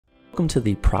Welcome to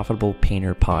the Profitable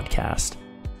Painter Podcast.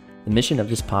 The mission of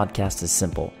this podcast is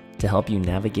simple: to help you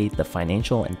navigate the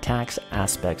financial and tax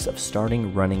aspects of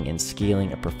starting, running, and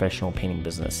scaling a professional painting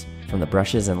business. From the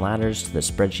brushes and ladders to the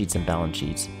spreadsheets and balance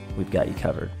sheets, we've got you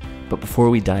covered. But before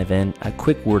we dive in, a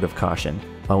quick word of caution.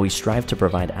 While we strive to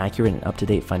provide accurate and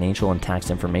up-to-date financial and tax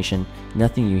information,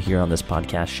 nothing you hear on this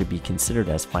podcast should be considered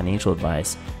as financial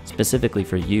advice specifically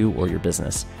for you or your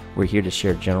business. We're here to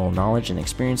share general knowledge and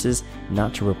experiences,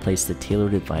 not to replace the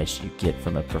tailored advice you get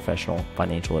from a professional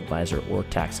financial advisor or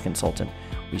tax consultant.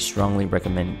 We strongly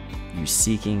recommend you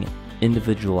seeking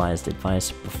individualized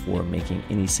advice before making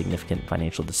any significant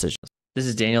financial decisions. This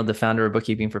is Daniel, the founder of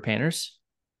Bookkeeping for Painters.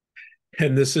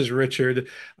 And this is Richard.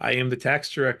 I am the tax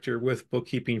director with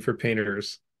Bookkeeping for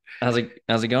Painters. How's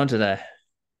it going today?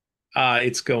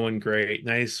 It's going great.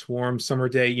 Nice, warm summer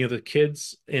day. You know, the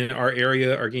kids in our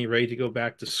area are getting ready to go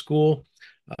back to school.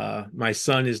 My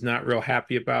son is not real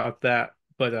happy about that,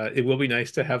 but it will be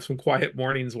nice to have some quiet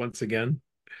mornings once again.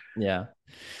 Yeah.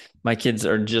 My kids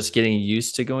are just getting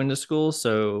used to going to school.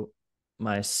 So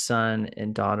my son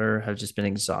and daughter have just been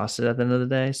exhausted at the end of the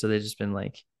day. So they've just been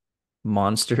like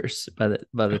monsters by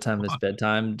the time it's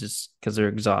bedtime, just because they're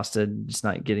exhausted, just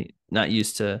not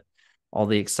used to all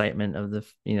the excitement of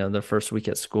the first week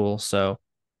at school. So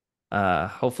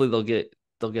hopefully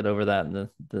they'll get over that in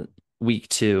the week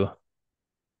 2.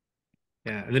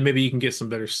 Yeah, and then maybe you can get some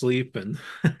better sleep, and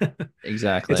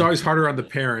Exactly. it's always harder on the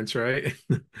parents, right?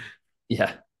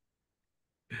 Yeah.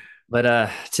 But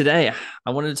today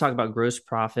I wanted to talk about gross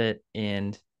profit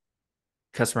and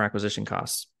customer acquisition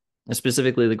costs, and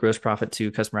specifically the gross profit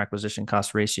to customer acquisition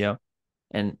cost ratio.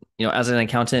 And, as an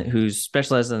accountant who's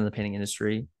specialized in the painting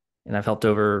industry, and I've helped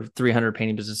over 300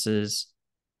 painting businesses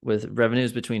with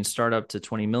revenues between startup to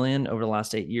 20 million over the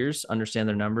last 8 years, understand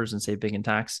their numbers and save big in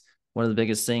tax. One of the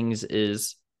biggest things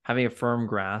is having a firm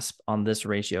grasp on this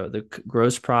ratio, the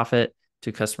gross profit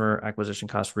to customer acquisition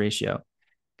cost ratio.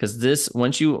 Because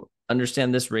once you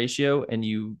understand this ratio and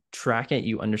you track it,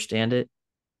 you understand it,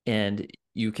 and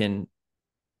you can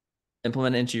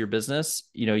implement it into your business,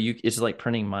 it's like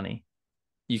printing money.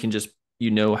 You can just,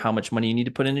 how much money you need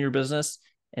to put into your business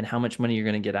and how much money you're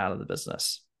going to get out of the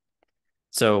business.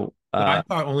 So I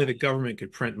thought only the government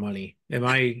could print money. Am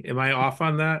I off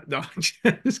on that? No,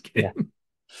 I'm just kidding.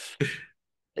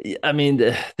 Yeah. I mean,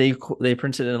 they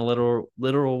print it in a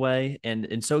literal way,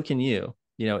 and so can you.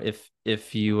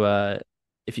 If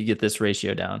you get this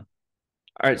ratio down.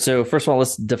 All right. So first of all,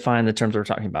 let's define the terms we're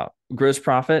talking about. Gross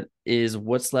profit is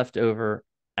what's left over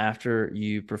after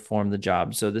you perform the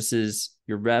job. So this is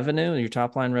your revenue, your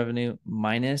top line revenue,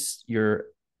 minus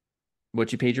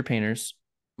what you paid your painters,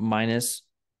 minus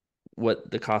what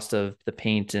the cost of the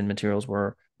paint and materials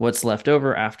were. What's left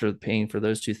over after paying for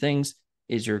those two things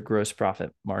is your gross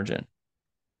profit margin.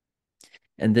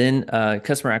 And then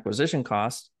customer acquisition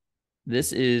cost.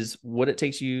 This is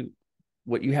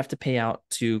what you have to pay out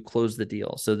to close the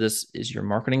deal. So this is your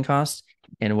marketing cost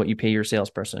and what you pay your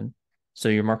salesperson. So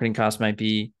your marketing cost might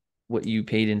be what you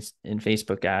paid in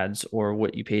Facebook ads or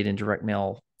what you paid in direct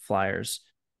mail flyers,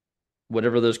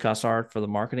 whatever those costs are for the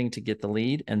marketing to get the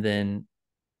lead. And then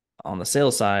on the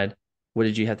sales side, what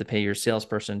did you have to pay your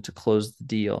salesperson to close the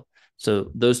deal?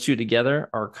 So those two together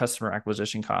are customer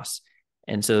acquisition costs.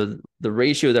 And so the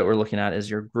ratio that we're looking at is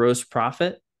your gross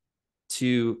profit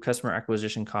to customer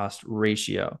acquisition cost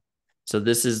ratio. So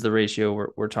this is the ratio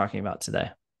we're talking about today.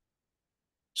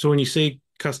 So when you say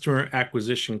customer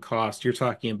acquisition cost, you're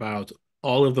talking about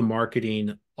all of the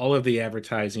marketing, all of the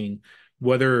advertising,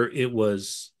 whether it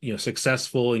was,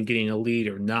 successful in getting a lead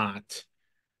or not.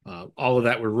 All of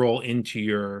that would roll into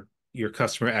your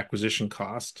customer acquisition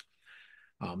cost.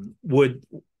 We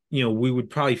would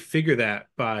probably figure that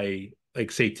by,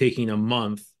 like, say, taking a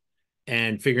month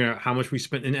and figuring out how much we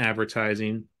spent in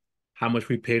advertising, how much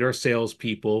we paid our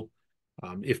salespeople.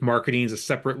 If marketing is a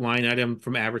separate line item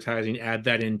from advertising, add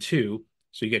that in too.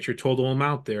 So you get your total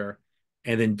amount there,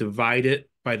 and then divide it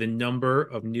by the number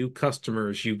of new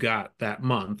customers you got that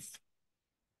month.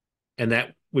 And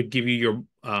that would give you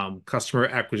your customer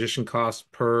acquisition cost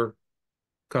per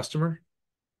customer.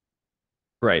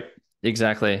 Right.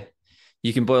 Exactly.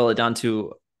 You can boil it down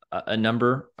to a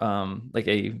number,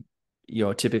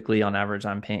 typically on average,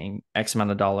 I'm paying X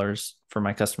amount of dollars for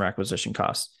my customer acquisition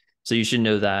costs. So you should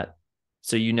know that.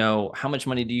 So how much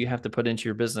money do you have to put into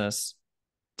your business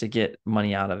to get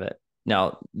money out of it?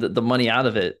 Now, the money out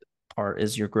of it part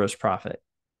is your gross profit.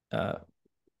 After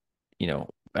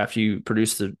you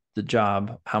produce the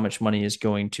job, how much money is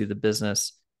going to the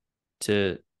business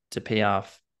to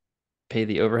pay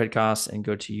the overhead costs and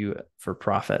go to you for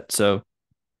profit. So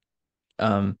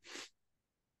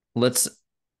let's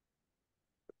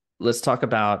let's talk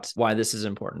about why this is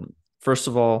important. First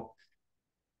of all,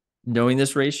 knowing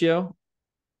this ratio,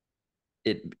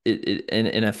 it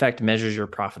in effect measures your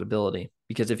profitability,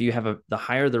 because if you have the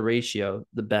higher the ratio,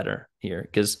 the better here,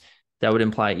 because that would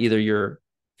imply either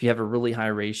if you have a really high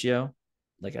ratio,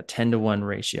 like a 10-to-1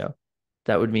 ratio,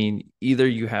 that would mean either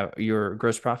you have your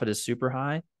gross profit is super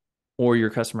high or your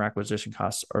customer acquisition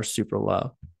costs are super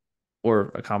low,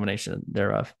 or a combination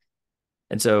thereof.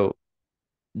 And so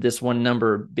this one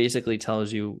number basically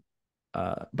tells you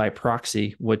by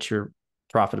proxy what your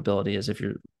profitability is, if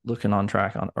you're looking on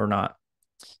track on or not.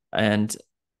 And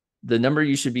the number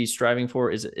you should be striving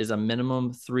for is a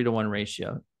minimum 3-to-1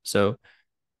 ratio. So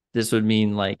this would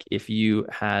mean, like, if you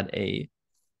had a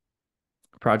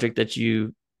project that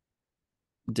you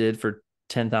did for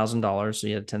 $10,000, so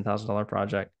you had a $10,000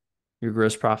 project, your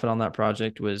gross profit on that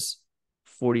project was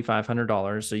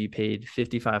 $4,500. So you paid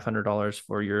 $5,500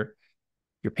 for your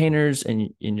painters and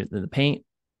the paint.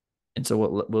 And so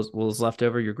what was left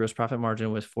over, your gross profit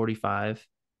margin was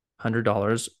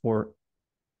 $4,500, or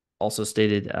also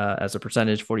stated as a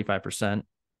percentage, 45%.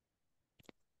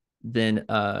 Then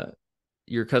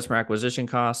your customer acquisition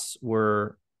costs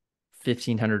were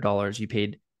 $1,500. You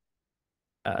paid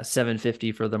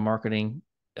 $750 for the marketing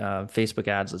Facebook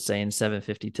ads, let's say, and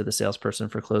 $750 to the salesperson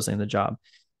for closing the job.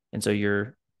 And so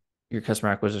your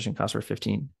customer acquisition costs were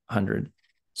 $1,500.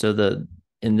 So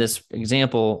in this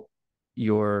example,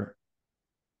 your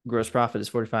gross profit is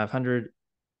 $4,500.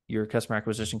 Your customer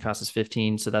acquisition cost is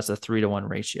 15. So that's a 3-to-1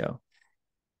 ratio.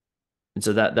 And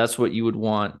so that's what you would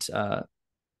want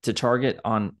to target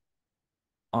on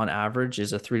average,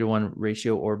 is a 3-to-1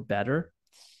 ratio or better.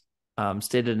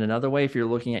 Stated another way, if you're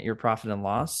looking at your profit and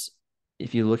loss,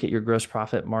 if you look at your gross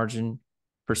profit margin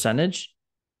percentage,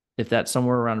 if that's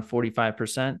somewhere around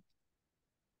 45%,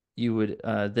 you would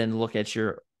then look at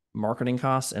your marketing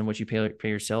costs and what you pay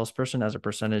your salesperson as a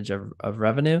percentage of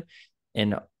revenue.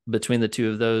 And between the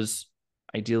two of those,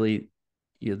 ideally,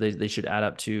 they should add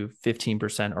up to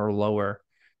 15% or lower,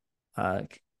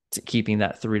 to keeping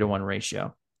that 3-to-1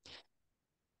 ratio.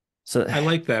 So I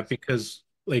like that because,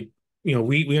 like,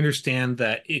 we understand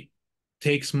that it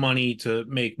takes money to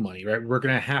make money, right? We're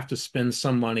going to have to spend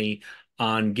some money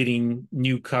on getting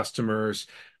new customers,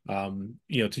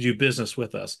 to do business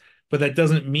with us. But that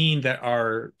doesn't mean that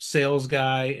our sales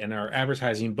guy and our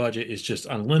advertising budget is just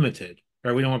unlimited,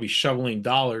 right? We don't want to be shoveling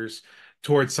dollars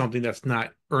towards something that's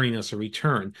not earning us a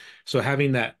return. So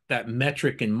having that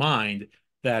metric in mind,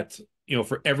 that,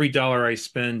 for every dollar I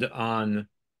spend on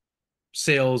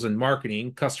sales and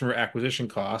marketing, customer acquisition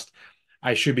cost,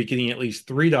 I should be getting at least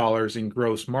 $3 in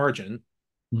gross margin.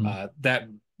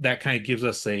 That kind of gives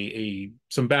us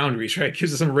some boundaries, right? It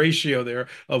gives us some ratio there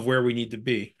of where we need to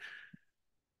be.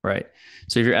 right.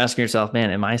 So if you're asking yourself,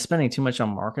 man, am I spending too much on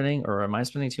marketing, or am I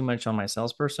spending too much on my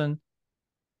salesperson,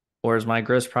 or is my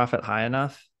gross profit high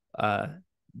enough?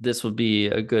 This would be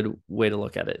a good way to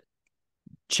look at it.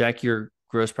 Check your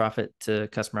gross profit to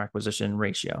customer acquisition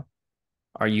ratio.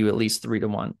 Are you at least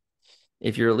 3-to-1?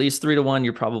 If you're at least 3-to-1,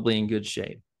 you're probably in good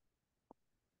shape.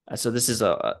 So this is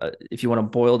if you want to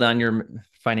boil down your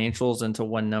financials into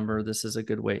one number, this is a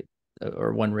good way,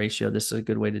 or one ratio. This is a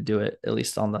good way to do it, at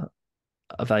least on the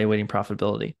evaluating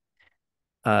profitability.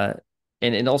 And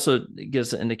it also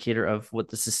gives an indicator of what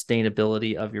the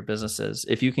sustainability of your business is.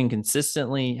 If you can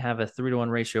consistently have a 3-to-1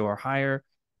 ratio or higher,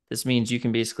 this means you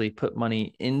can basically put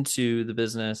money into the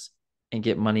business and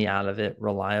get money out of it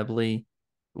reliably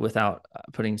without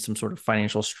putting some sort of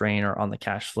financial strain or on the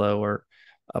cash flow, or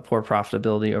a poor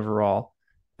profitability overall.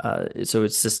 So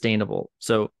it's sustainable.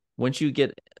 So once you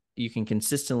can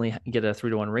consistently get a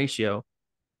 3-to-1 ratio,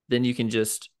 then you can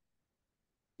just,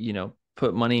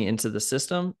 put money into the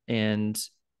system and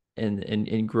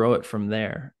grow it from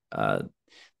there.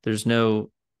 There's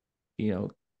no,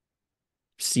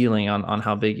 ceiling on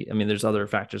how big. I mean, there's other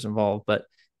factors involved, but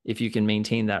if you can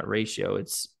maintain that ratio,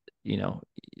 it's,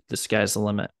 the sky's the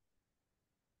limit.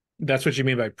 That's what you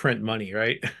mean by print money,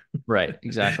 right? Right.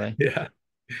 Exactly. Yeah.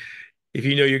 If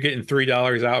you know you're getting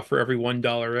 $3 out for every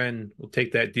 $1 in, we'll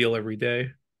take that deal every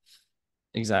day.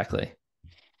 Exactly.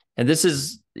 And this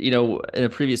is, in a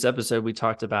previous episode, we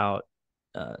talked about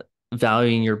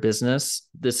valuing your business.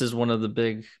 This is one of the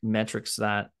big metrics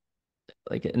that,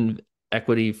 like, in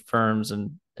equity firms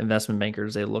and investment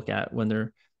bankers, they look at when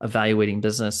they're evaluating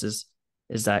business,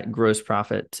 is that gross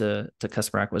profit to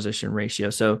customer acquisition ratio.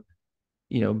 So,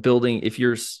 building, if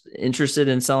you're interested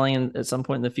in selling at some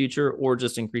point in the future, or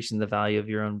just increasing the value of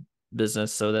your own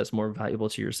business so that's more valuable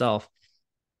to yourself,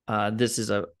 this is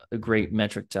a great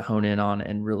metric to hone in on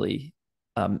and really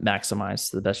maximize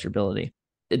to the best of your ability.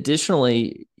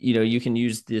 Additionally, you can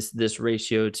use this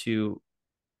ratio to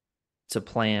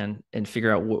plan and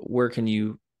figure out where can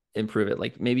you improve it.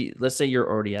 Like maybe let's say you're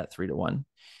already at 3 to 1,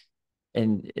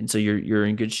 and so you're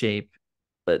in good shape,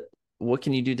 but what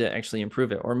can you do to actually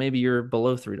improve it? Or maybe you're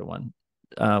below 3 to 1.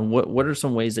 What are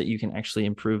some ways that you can actually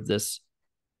improve this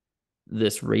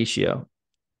ratio?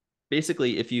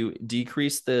 Basically, if you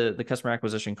decrease the customer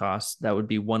acquisition costs, that would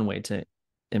be one way to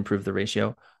improve the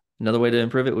ratio. Another way to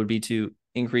improve it would be to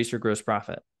increase your gross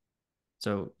profit.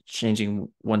 So changing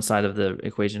one side of the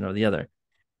equation or the other.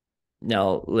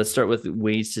 Now, let's start with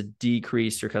ways to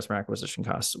decrease your customer acquisition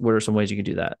costs. What are some ways you can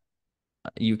do that?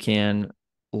 You can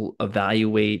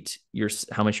evaluate your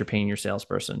how much you're paying your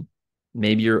salesperson.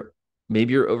 Maybe you're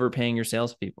overpaying your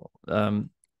salespeople. You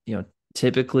know,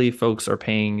 typically folks are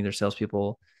paying their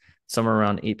salespeople somewhere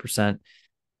around 8%.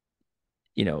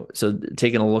 So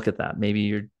taking a look at that, maybe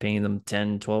you're paying them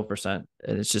 10, 12%,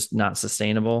 and it's just not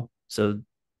sustainable. So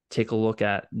take a look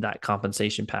at that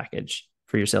compensation package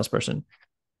for your salesperson.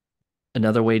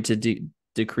 Another way to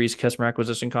decrease customer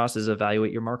acquisition costs is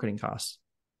evaluate your marketing costs.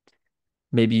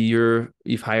 Maybe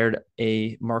you've hired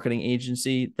a marketing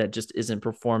agency that just isn't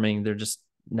performing. They're just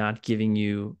not giving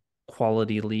you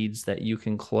quality leads that you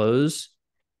can close,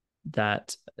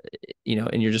 that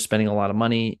and you're just spending a lot of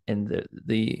money, and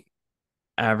the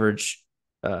average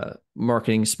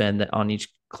marketing spend that on each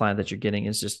client that you're getting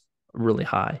is just really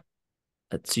high.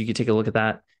 So you could take a look at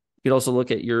that. You could also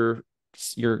look at your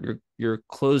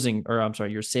closing, or I'm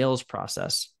sorry, your sales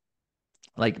process.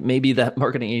 Like maybe that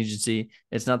marketing agency,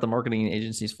 it's not the marketing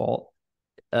agency's fault.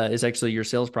 It's actually your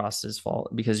sales process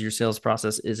fault, because your sales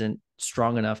process isn't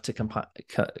strong enough to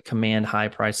command high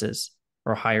prices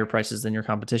or higher prices than your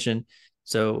competition.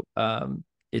 So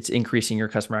it's increasing your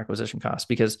customer acquisition costs.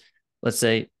 Because let's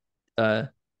say, uh,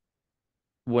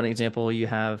 one example, you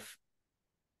have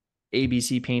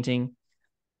ABC Painting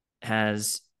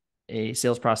has a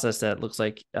sales process that looks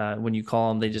like, when you call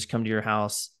them, they just come to your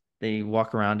house, they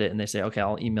walk around it, and they say, okay,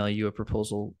 I'll email you a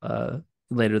proposal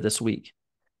later this week.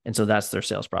 And so that's their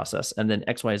sales process. And then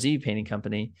XYZ Painting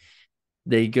Company,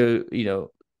 they go,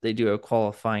 they do a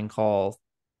qualifying call.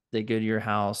 They go to your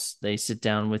house, they sit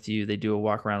down with you, they do a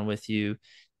walk around with you,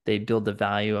 they build the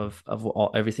value of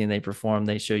everything they perform.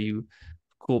 They show you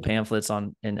cool pamphlets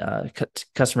on and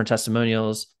customer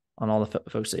testimonials on all the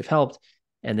folks they've helped,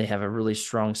 and they have a really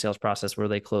strong sales process where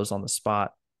they close on the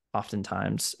spot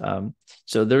oftentimes.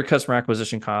 So their customer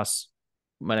acquisition costs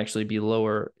might actually be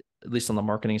lower, at least on the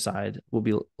marketing side, will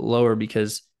be lower,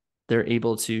 because they're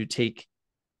able to take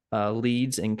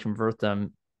leads and convert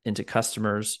them into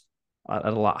customers at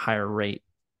a lot higher rate.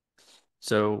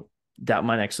 So that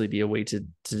might actually be a way to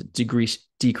decrease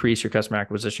your customer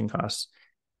acquisition costs.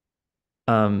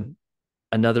 Um,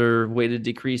 Another way to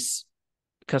decrease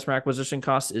customer acquisition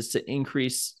costs is to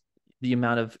increase the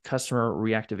amount of customer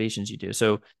reactivations you do.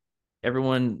 So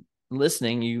everyone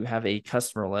listening, you have a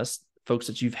customer list, folks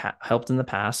that you've helped in the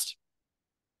past,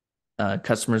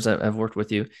 customers that have worked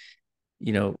with you.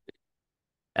 You know,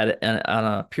 on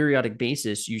a periodic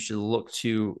basis, you should look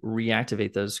to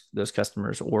reactivate those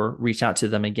customers, or reach out to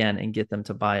them again and get them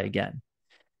to buy again.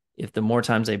 If the more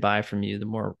times they buy from you, the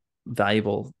more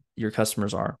valuable your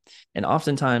customers are. And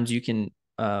oftentimes you can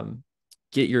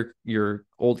get your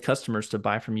old customers to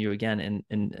buy from you again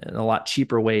in a lot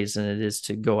cheaper ways than it is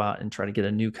to go out and try to get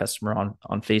a new customer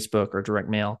on Facebook or direct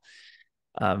mail.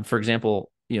 For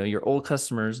example, your old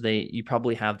customers, you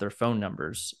probably have their phone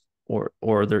numbers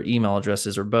or their email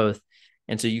addresses, or both.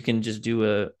 And so you can just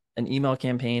do an email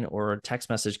campaign or a text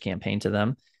message campaign to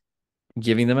them,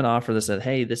 giving them an offer that said,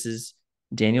 hey, this is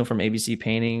Daniel from ABC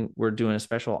Painting. We're doing a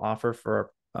special offer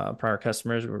for our prior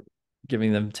customers. We're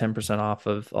giving them 10% off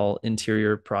of all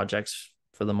interior projects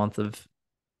for the month of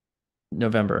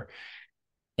November.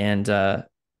 And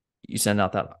you send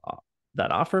out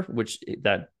that offer, which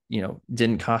that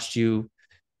didn't cost you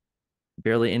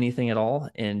barely anything at all,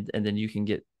 and then you can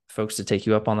get folks to take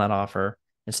you up on that offer.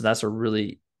 And so that's a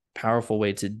really powerful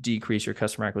way to decrease your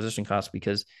customer acquisition costs,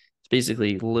 because it's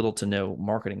basically little to no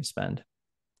marketing spend.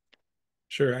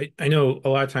 Sure. I know a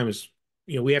lot of times,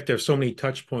 we have to have so many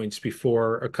touch points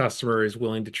before a customer is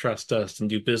willing to trust us and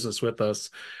do business with us,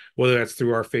 whether that's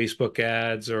through our Facebook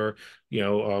ads or,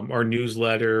 our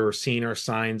newsletter, or seeing our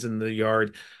signs in the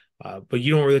yard. But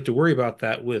you don't really have to worry about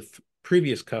that with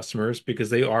previous customers, because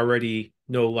they already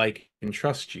know, like, and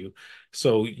trust you.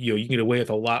 So, you can get away with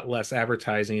a lot less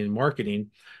advertising and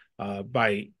marketing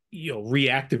by,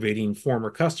 reactivating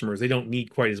former customers. They don't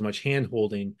need quite as much hand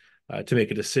holding to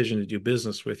make a decision to do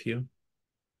business with you.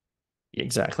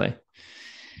 Exactly.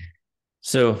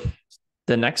 So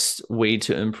the next way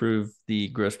to improve the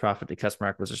gross profit to customer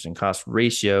acquisition cost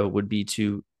ratio would be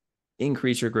to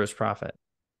increase your gross profit.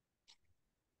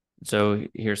 So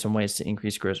here's some ways to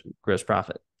increase gross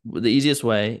profit. The easiest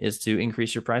way is to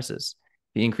increase your prices.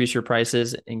 If you increase your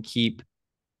prices and keep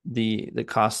the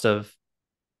cost of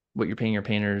what you're paying your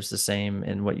painters the same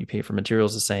and what you pay for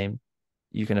materials the same,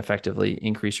 you can effectively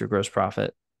increase your gross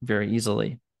profit very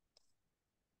easily.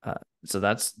 So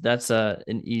that's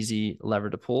an easy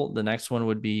lever to pull. The next one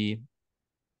would be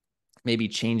maybe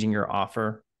changing your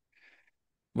offer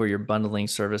where you're bundling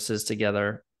services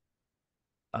together.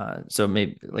 So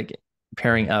maybe like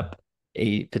pairing up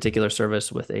a particular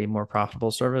service with a more profitable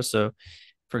service. So,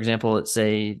 for example, let's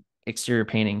say exterior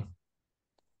painting.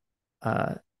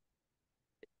 Uh,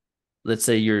 let's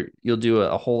say you'll do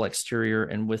a whole exterior,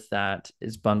 and with that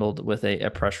is bundled with a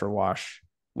pressure wash,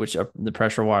 which the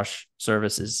pressure wash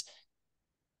service is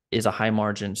a high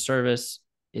margin service.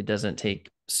 It doesn't take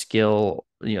skill,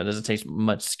 it doesn't take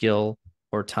much skill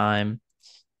or time,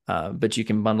 but you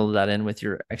can bundle that in with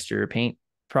your exterior paint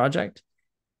project,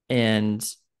 and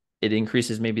it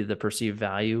increases maybe the perceived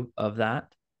value of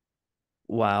that,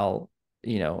 while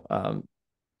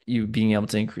you being able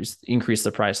to increase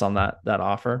the price on that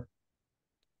offer.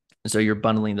 So you're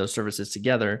bundling those services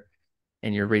together,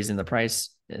 and you're raising the price,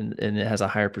 and it has a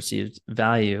higher perceived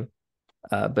value.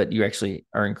 But you actually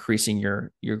are increasing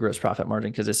your gross profit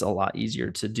margin because it's a lot easier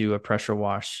to do a pressure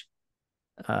wash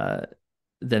uh,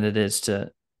 than it is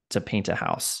to paint a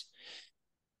house.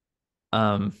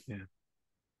 Yeah.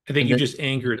 I think And you then just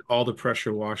angered all the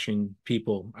pressure washing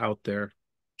people out there.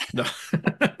 No.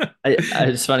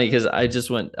 it's funny because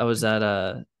I was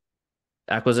at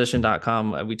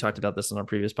acquisition.com. We talked about this on our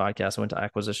previous podcast. I went to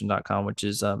acquisition.com, which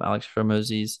is Alex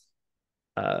Hormozzi's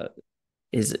uh,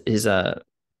 his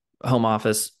home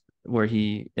office where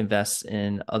he invests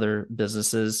in other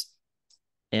businesses.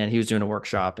 And he was doing a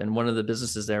workshop, and one of the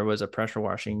businesses there was a pressure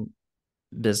washing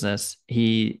business.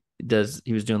 He was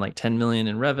doing like 10 million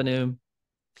in revenue,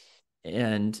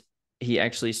 and he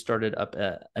actually started up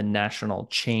a national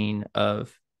chain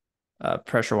of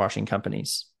pressure washing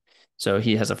companies. So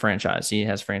he has a franchise. He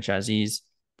has franchisees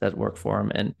that work for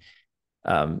him, and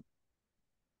um,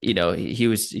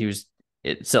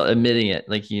 so admitting it,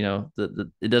 like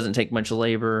it doesn't take much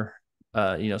labor.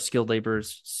 Skilled labor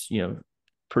is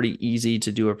pretty easy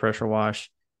to do a pressure wash,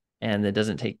 and it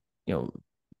doesn't take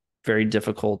very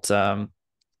difficult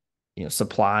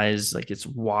supplies, like it's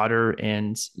water,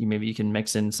 and maybe you can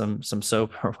mix in some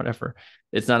soap or whatever.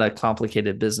 It's not a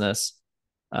complicated business,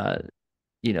 uh,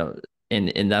 you know,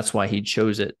 and that's why he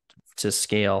chose it to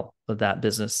scale that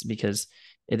business, because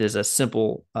it is a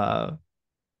simple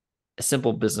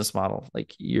business model.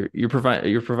 Like you're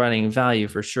providing value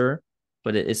for sure,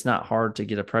 but it's not hard to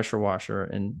get a pressure washer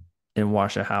and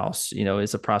wash a house.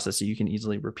 It's a process that you can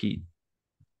easily repeat.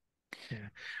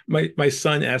 Yeah. My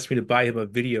son asked me to buy him a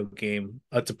video game.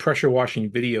 It's a pressure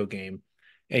washing video game.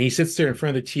 And he sits there in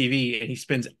front of the TV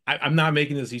and I'm not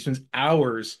making this, he spends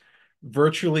hours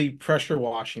virtually pressure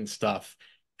washing stuff.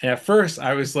 And at first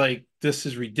I was like, this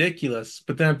is ridiculous.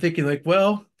 But then I'm thinking like,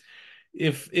 well,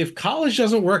 if college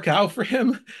doesn't work out for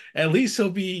him, at least he'll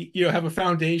be, have a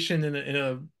foundation and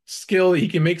a skill that he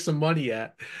can make some money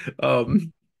at.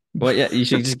 Um, Well, yeah, you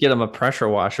should just get him a pressure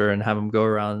washer and have him go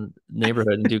around the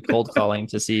neighborhood and do cold calling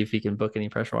to see if he can book any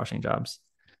pressure washing jobs.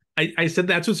 I said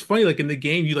that's what's funny. Like in the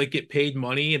game, you like get paid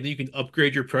money and then you can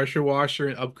upgrade your pressure washer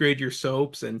and upgrade your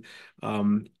soaps. And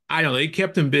I don't know, it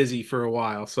kept him busy for a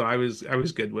while. So I was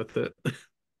good with it.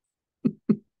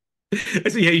 I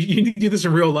said, yeah, you need to do this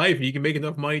in real life and you can make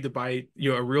enough money to buy,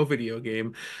 a real video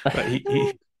game. But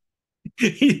he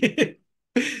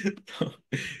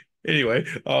anyway,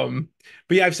 but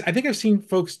yeah, I think I've seen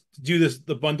folks do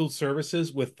the bundled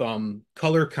services with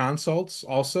color consults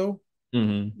also.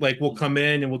 Hmm. Like we'll come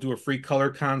in and we'll do a free color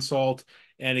consult.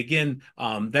 And again,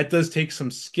 that does take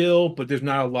some skill, but there's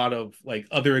not a lot of like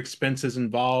other expenses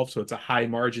involved. So it's a high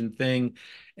margin thing.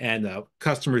 And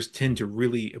customers tend to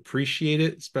really appreciate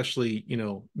it, especially,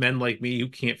 men like me who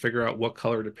can't figure out what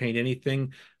color to paint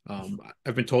anything.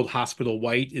 I've been told hospital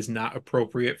white is not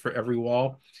appropriate for every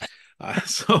wall.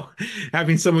 So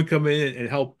having someone come in and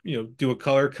help, do a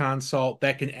color consult,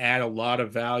 that can add a lot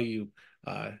of value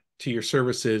to your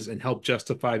services and help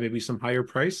justify maybe some higher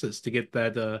prices to get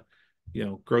that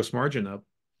gross margin up.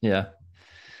 Yeah,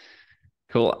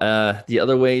 cool. The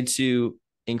other way to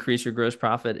increase your gross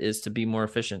profit is to be more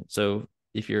efficient. So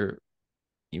if you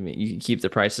keep the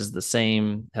prices the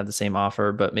same, have the same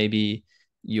offer, but maybe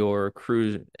your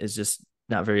crew is just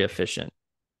not very efficient,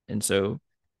 and so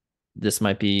this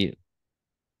might be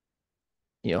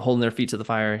holding their feet to the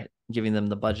fire, giving them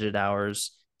the budgeted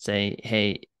hours. Say,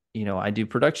 hey, I do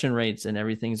production rates and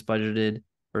everything's budgeted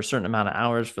for a certain amount of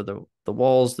hours for the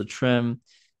walls, the trim,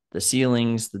 the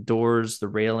ceilings, the doors, the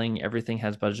railing, everything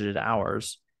has budgeted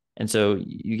hours. And so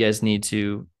you guys need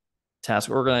to task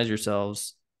organize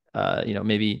yourselves.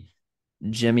 Maybe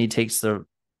Jimmy takes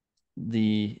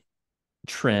the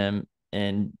trim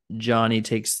and Johnny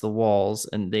takes the walls,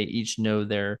 and they each know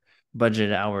their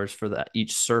budgeted hours for that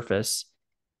each surface,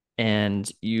 and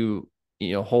you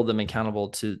hold them accountable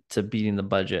to beating the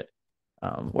budget,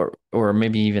 or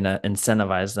maybe even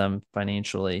incentivize them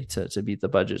financially to beat the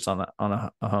budgets on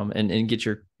a home, and get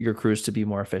your crews to be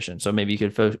more efficient. So maybe you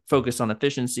could focus on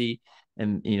efficiency,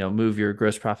 and move your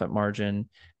gross profit margin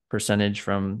percentage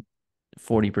from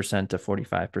 40% to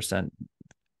 45%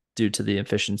 due to the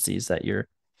efficiencies that you're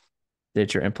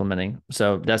implementing.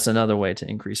 So that's another way to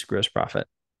increase gross profit.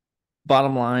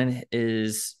 Bottom line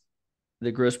is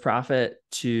the gross profit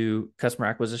to customer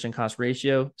acquisition cost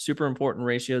ratio, super important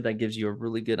ratio that gives you a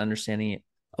really good understanding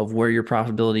of where your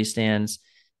profitability stands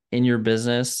in your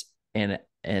business, and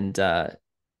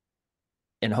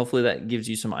hopefully that gives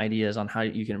you some ideas on how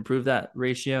you can improve that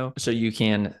ratio so you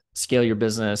can scale your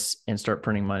business and start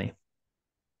printing money.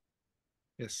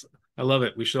 Yes, I love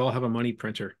it. We should all have a money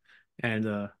printer.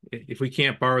 And if we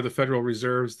can't borrow the Federal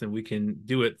Reserves, then we can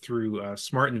do it through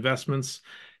smart investments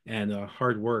and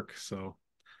hard work. So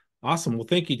awesome. Well,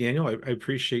 thank you, Daniel. I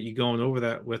appreciate you going over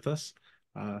that with us.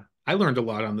 I learned a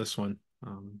lot on this one.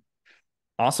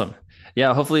 Awesome.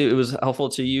 Yeah, hopefully it was helpful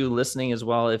to you listening as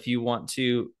well. If you want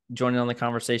to join in on the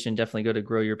conversation, definitely go to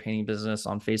Grow Your Painting Business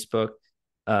on Facebook.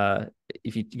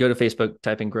 If you go to Facebook,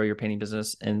 type in Grow Your Painting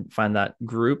Business and find that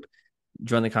group,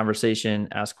 join the conversation,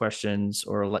 ask questions,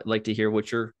 or like to hear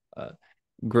what your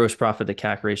gross profit to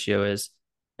CAC ratio is.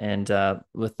 And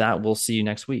with that, we'll see you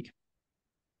next week.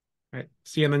 All right.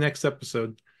 See you in the next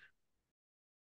episode.